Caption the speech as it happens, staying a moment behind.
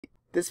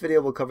This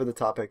video will cover the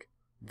topic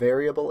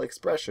variable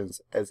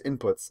expressions as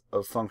inputs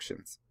of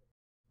functions.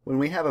 When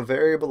we have a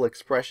variable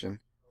expression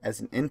as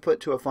an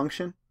input to a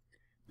function,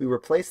 we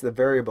replace the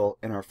variable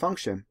in our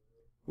function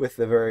with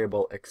the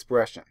variable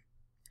expression.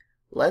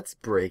 Let's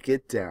break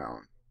it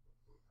down.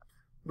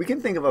 We can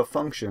think of a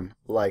function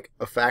like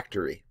a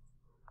factory.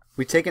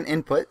 We take an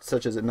input,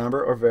 such as a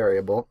number or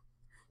variable,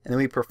 and then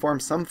we perform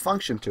some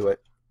function to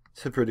it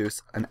to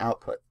produce an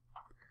output.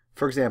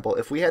 For example,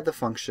 if we had the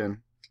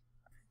function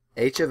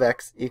h of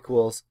x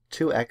equals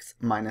 2x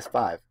minus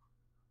 5,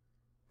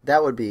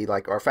 that would be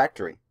like our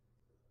factory.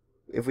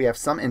 If we have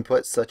some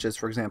input, such as,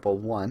 for example,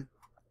 1,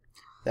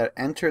 that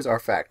enters our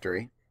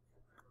factory,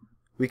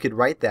 we could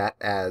write that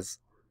as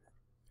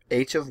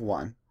h of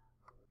 1,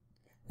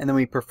 and then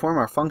we perform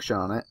our function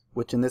on it,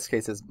 which in this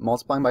case is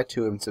multiplying by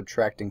 2 and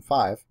subtracting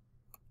 5,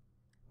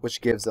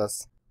 which gives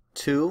us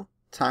 2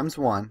 times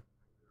 1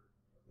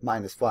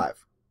 minus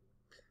 5.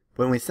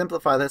 When we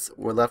simplify this,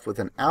 we're left with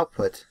an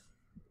output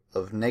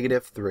of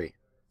negative 3.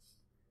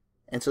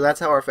 And so that's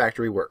how our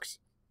factory works.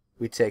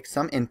 We take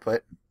some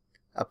input,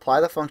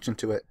 apply the function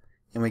to it,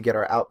 and we get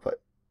our output.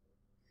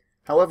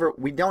 However,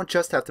 we don't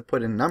just have to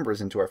put in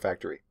numbers into our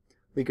factory.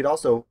 We could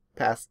also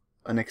pass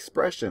an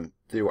expression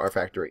through our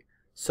factory,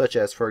 such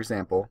as, for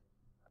example,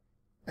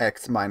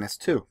 x minus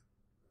 2.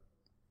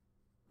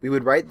 We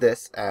would write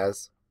this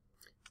as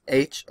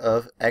h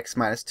of x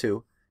minus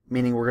 2,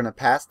 meaning we're going to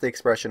pass the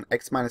expression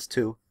x minus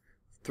 2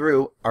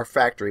 through our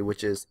factory,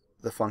 which is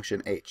the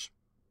function h.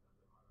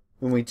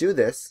 When we do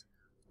this,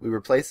 we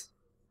replace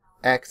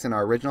x in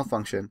our original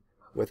function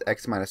with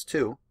x minus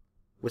 2,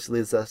 which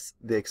leaves us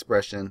the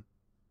expression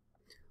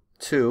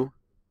 2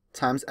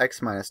 times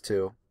x minus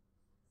 2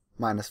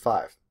 minus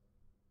 5.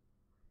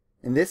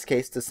 In this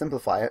case, to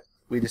simplify it,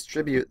 we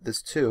distribute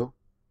this 2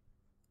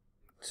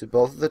 to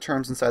both of the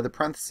terms inside the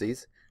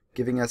parentheses,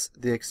 giving us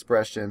the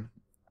expression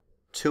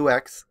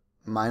 2x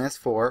minus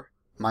 4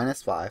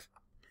 minus 5.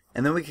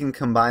 And then we can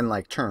combine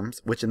like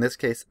terms, which in this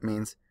case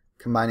means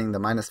combining the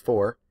minus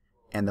 4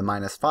 and the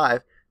minus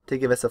 5 to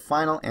give us a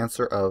final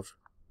answer of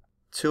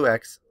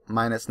 2x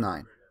minus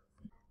 9.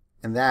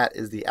 And that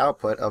is the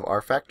output of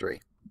our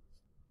factory.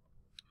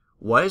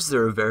 Why is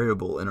there a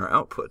variable in our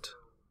output?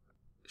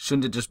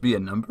 Shouldn't it just be a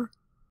number?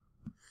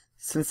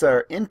 Since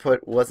our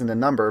input wasn't a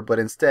number, but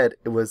instead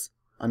it was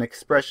an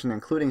expression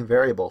including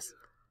variables,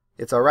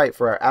 it's alright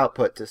for our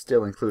output to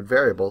still include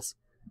variables,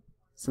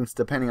 since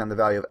depending on the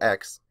value of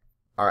x,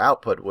 our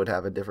output would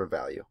have a different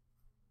value.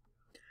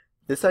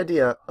 This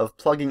idea of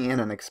plugging in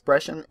an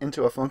expression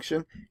into a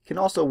function can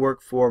also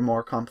work for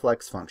more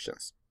complex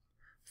functions.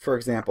 For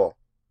example,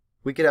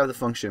 we could have the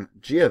function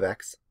g of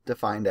x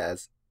defined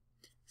as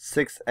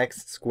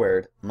 6x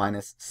squared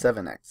minus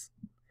 7x.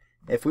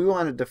 If we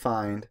wanted to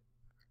find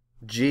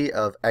g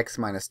of x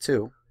minus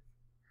 2,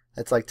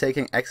 it's like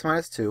taking x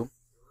minus 2,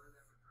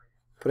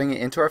 putting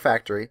it into our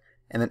factory,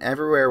 and then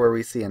everywhere where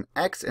we see an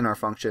x in our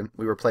function,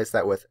 we replace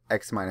that with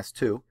x minus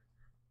 2.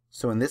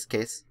 So in this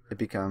case, it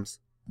becomes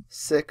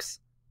 6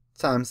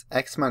 times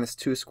x minus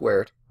 2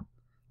 squared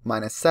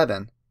minus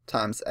 7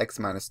 times x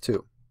minus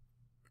 2.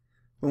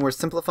 When we're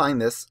simplifying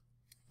this,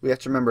 we have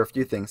to remember a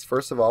few things.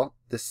 First of all,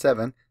 this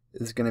 7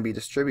 is going to be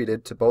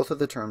distributed to both of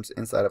the terms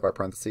inside of our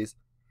parentheses.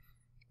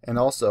 And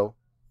also,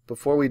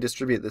 before we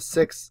distribute the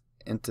 6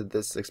 into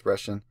this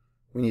expression,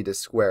 we need to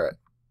square it.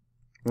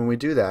 When we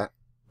do that,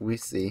 we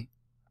see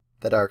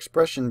that our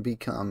expression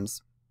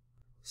becomes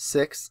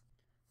 6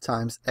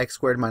 times x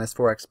squared minus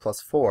 4x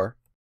plus 4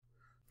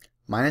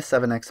 minus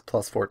 7x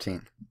plus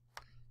 14.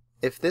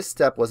 If this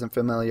step wasn't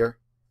familiar,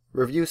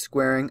 review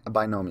squaring a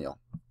binomial.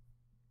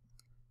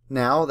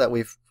 Now that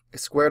we've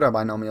squared our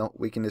binomial,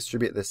 we can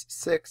distribute this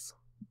 6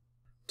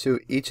 to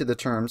each of the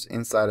terms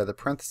inside of the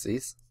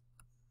parentheses,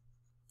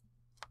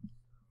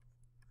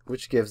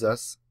 which gives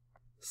us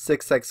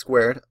 6x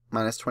squared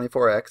minus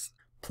 24x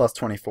plus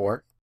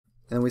 24,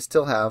 and we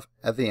still have,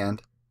 at the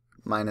end,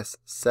 minus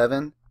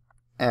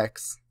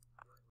 7x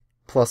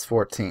plus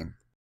 14.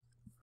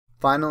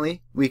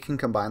 Finally, we can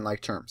combine like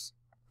terms.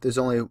 There's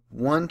only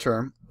one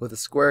term with a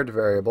squared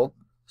variable,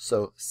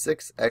 so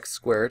 6x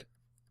squared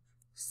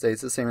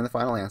stays the same in the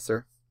final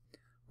answer.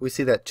 We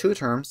see that two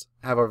terms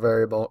have our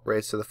variable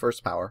raised to the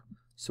first power,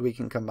 so we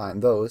can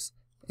combine those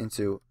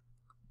into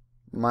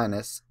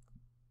minus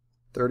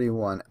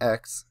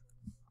 31x.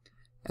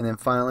 And then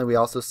finally, we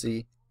also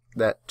see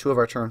that two of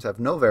our terms have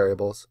no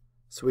variables,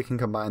 so we can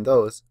combine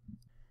those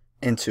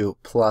into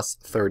plus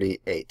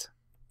 38.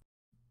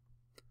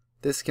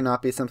 This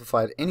cannot be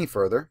simplified any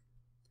further,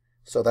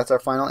 so that's our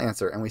final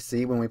answer. And we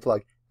see when we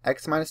plug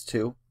x minus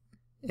 2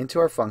 into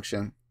our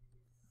function,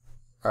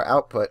 our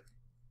output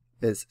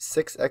is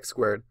 6x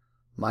squared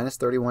minus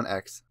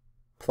 31x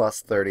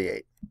plus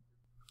 38.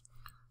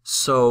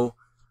 So,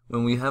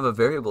 when we have a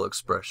variable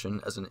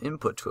expression as an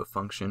input to a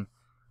function,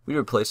 we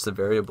replace the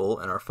variable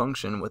in our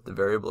function with the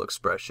variable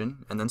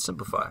expression and then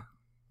simplify.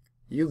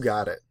 You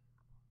got it.